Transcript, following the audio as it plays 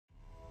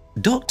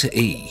Dr.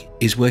 E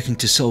is working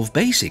to solve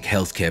basic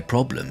healthcare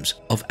problems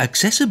of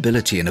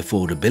accessibility and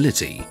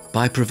affordability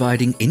by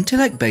providing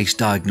intellect-based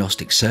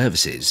diagnostic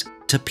services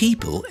to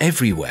people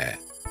everywhere.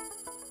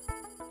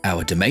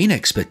 Our domain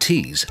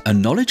expertise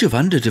and knowledge of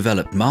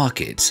underdeveloped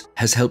markets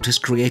has helped us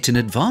create an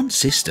advanced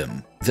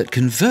system that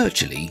can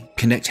virtually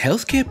connect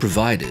healthcare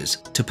providers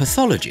to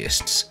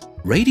pathologists,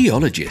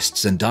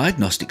 radiologists and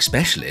diagnostic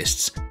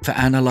specialists for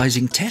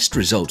analysing test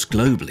results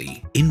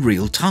globally in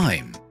real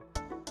time.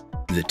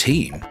 The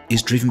team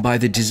is driven by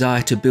the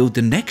desire to build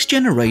the next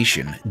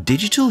generation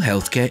digital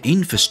healthcare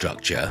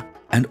infrastructure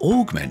and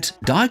augment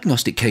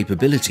diagnostic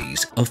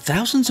capabilities of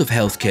thousands of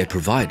healthcare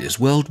providers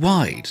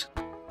worldwide.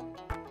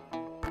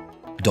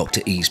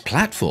 Dr. E's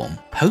platform,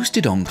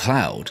 hosted on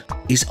cloud,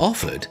 is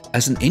offered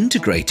as an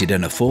integrated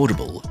and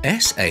affordable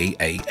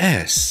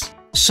SaaS,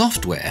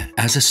 Software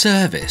as a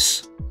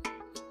Service.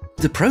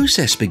 The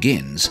process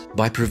begins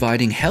by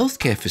providing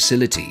healthcare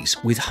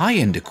facilities with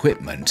high-end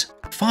equipment,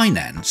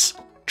 finance,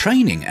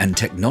 training and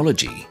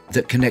technology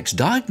that connects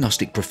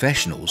diagnostic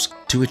professionals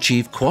to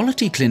achieve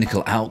quality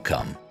clinical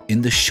outcome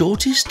in the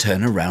shortest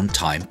turnaround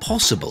time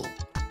possible.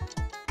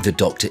 The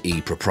Dr. E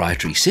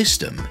proprietary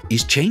system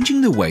is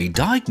changing the way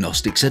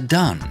diagnostics are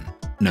done.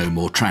 No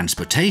more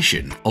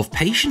transportation of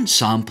patient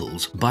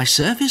samples by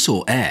surface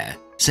or air,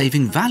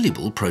 saving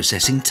valuable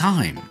processing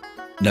time.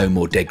 No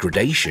more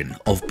degradation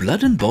of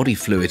blood and body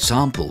fluid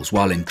samples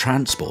while in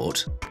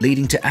transport,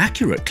 leading to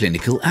accurate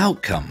clinical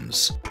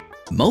outcomes.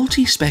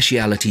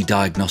 Multi-speciality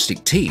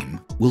diagnostic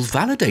team will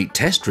validate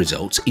test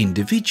results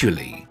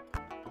individually.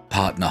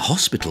 Partner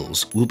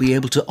hospitals will be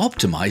able to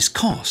optimize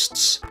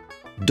costs.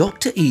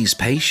 Dr. E's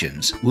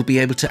patients will be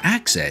able to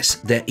access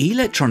their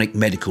electronic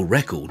medical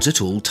records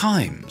at all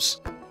times.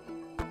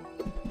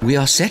 We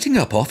are setting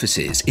up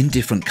offices in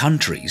different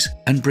countries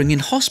and bringing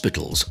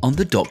hospitals on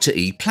the Dr.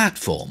 E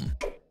platform.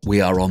 We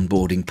are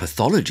onboarding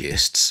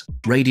pathologists,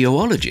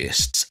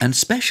 radiologists and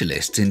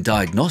specialists in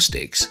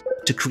diagnostics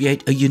to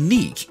create a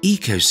unique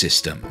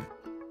ecosystem.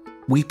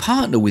 We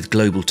partner with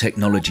global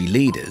technology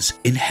leaders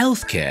in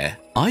healthcare,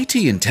 IT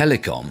and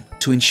telecom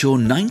to ensure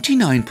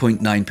 99.9%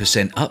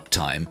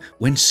 uptime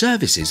when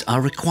services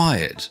are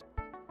required.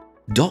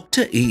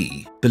 Dr.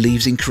 E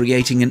believes in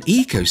creating an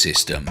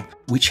ecosystem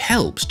which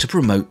helps to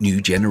promote new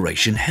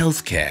generation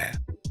healthcare.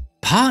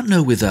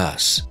 Partner with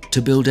us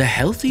to build a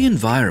healthy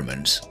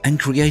environment and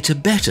create a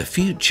better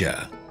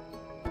future.